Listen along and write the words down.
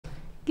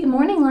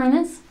morning,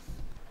 Linus.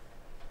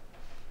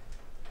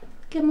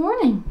 Good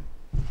morning.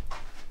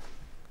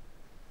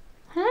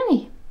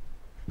 Hi.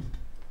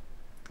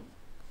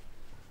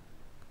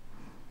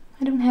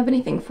 I don't have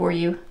anything for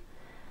you.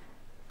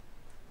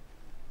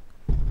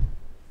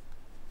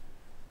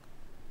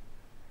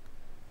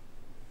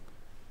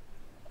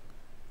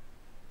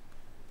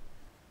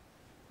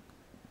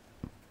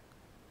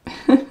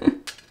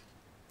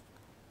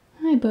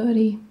 Hi,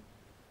 buddy.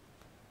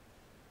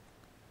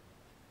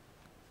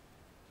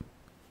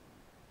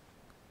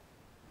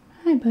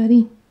 Hi,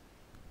 buddy.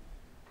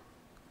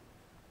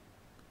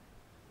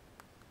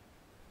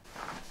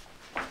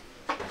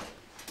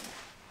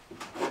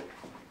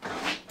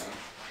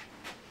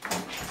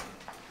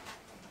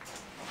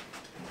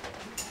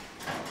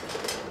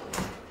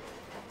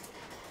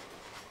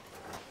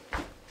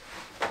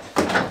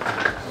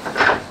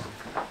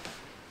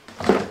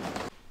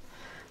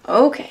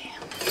 Okay.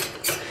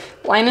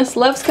 Linus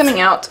loves coming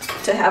out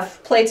to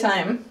have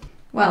playtime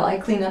while I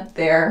clean up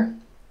their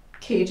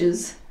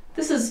cages.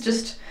 This is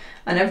just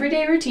an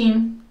everyday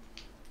routine.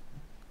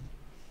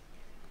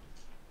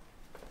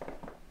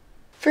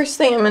 First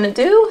thing I'm gonna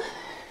do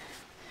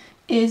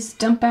is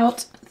dump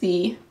out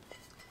the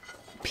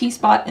pee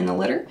spot in the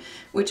litter,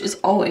 which is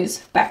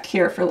always back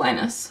here for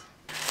Linus.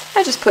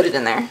 I just put it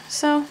in there,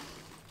 so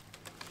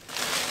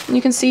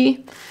you can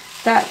see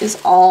that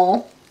is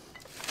all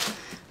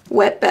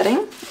wet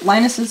bedding.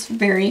 Linus is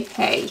very,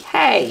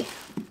 hey,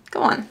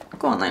 go on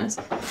Linus.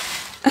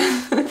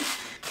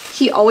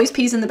 He always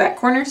pees in the back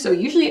corner, so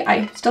usually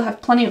I still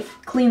have plenty of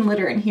clean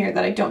litter in here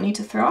that I don't need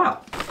to throw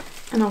out.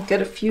 And I'll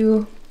get a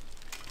few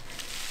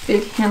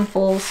big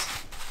handfuls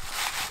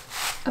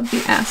of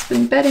the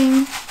aspen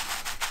bedding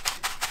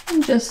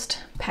and just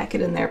pack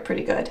it in there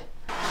pretty good.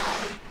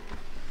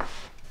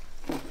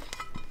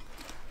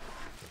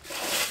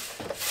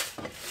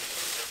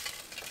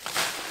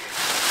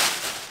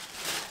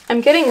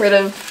 I'm getting rid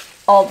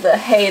of all the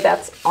hay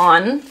that's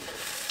on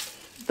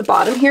the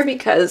bottom here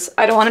because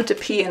I don't want him to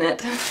pee in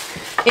it.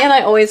 And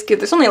I always give,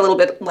 there's only a little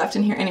bit left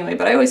in here anyway,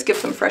 but I always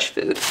give them fresh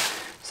food.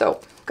 So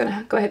I'm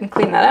gonna go ahead and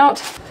clean that out.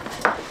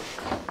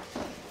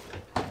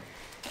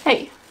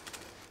 Hey.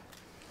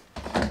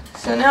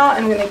 So now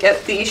I'm gonna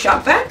get the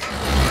shop vac,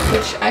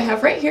 which I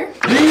have right here.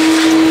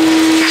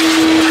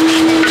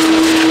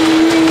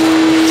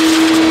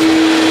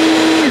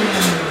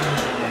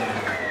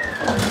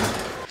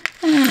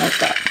 I've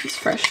got this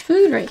fresh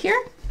food right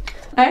here.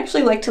 I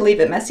actually like to leave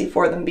it messy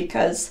for them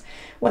because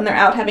when they're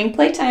out having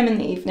playtime in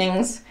the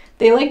evenings,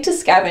 they like to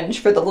scavenge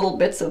for the little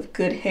bits of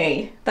good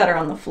hay that are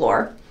on the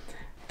floor.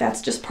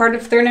 That's just part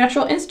of their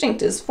natural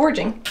instinct, is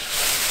foraging.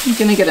 I'm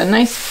gonna get a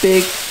nice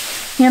big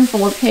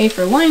handful of hay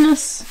for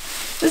Linus.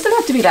 This doesn't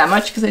have to be that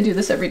much because I do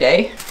this every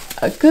day.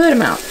 A good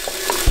amount.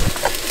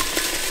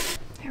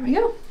 There we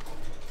go.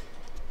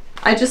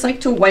 I just like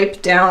to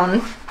wipe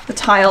down the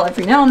tile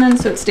every now and then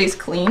so it stays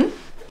clean.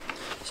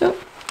 So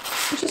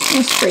I'm just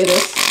going to spray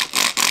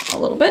this a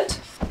little bit.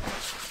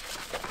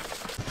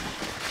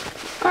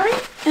 All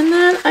right, and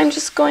then I'm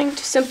just going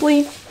to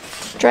simply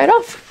dry it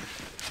off.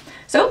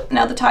 So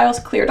now the tile's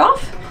cleared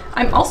off.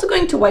 I'm also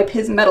going to wipe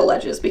his metal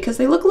edges because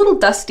they look a little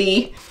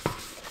dusty.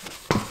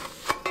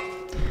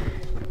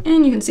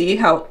 And you can see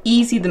how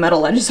easy the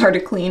metal edges are to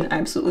clean. I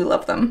absolutely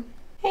love them.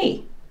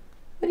 Hey,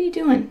 what are you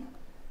doing?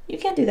 You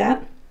can't do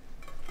that.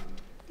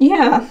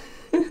 Yeah,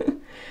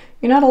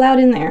 you're not allowed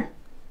in there.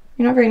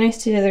 You're not very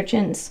nice to their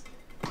chins.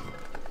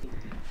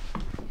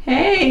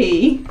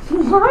 Hey,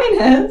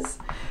 Linus!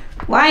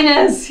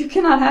 Linus, you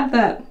cannot have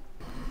that.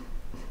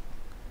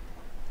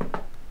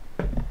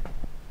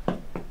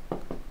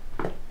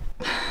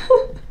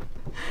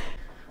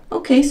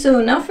 Okay,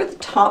 so now for the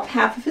top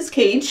half of his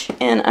cage,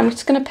 and I'm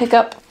just gonna pick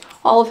up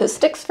all of his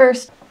sticks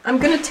first. I'm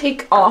gonna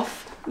take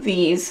off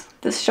this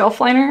shelf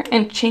liner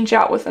and change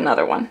out with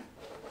another one.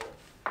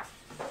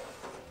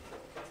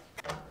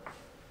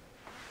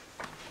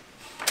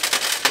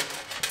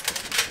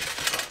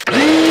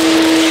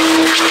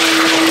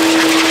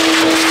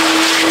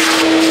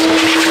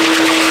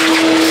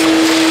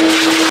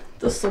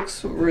 This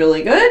looks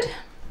really good.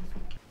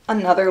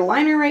 Another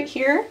liner right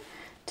here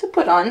to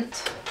put on.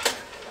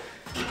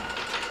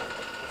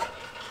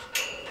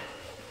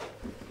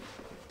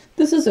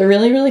 This is a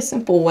really, really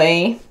simple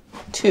way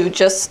to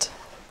just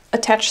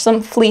attach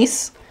some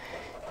fleece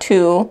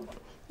to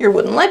your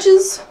wooden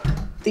ledges.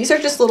 These are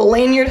just little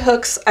lanyard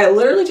hooks. I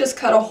literally just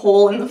cut a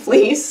hole in the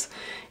fleece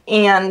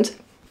and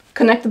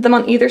connected them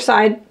on either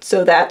side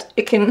so that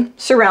it can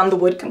surround the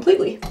wood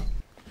completely.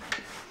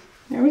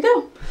 There we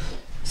go.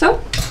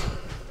 So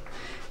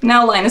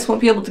now Linus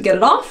won't be able to get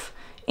it off,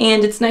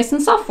 and it's nice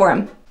and soft for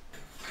him.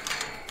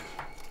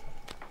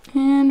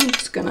 And I'm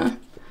just gonna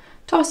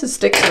toss his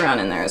sticks around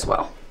in there as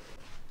well.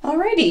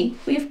 Alrighty,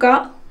 we've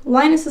got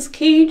Linus's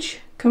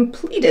cage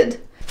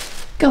completed.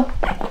 Go.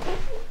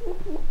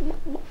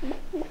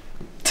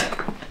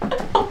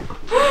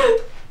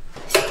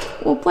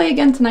 We'll play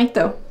again tonight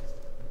though.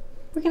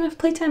 We're gonna have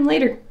playtime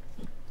later.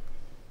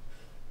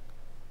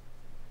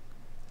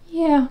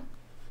 Yeah.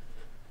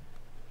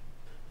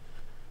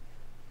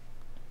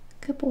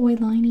 Good boy,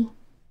 Liney.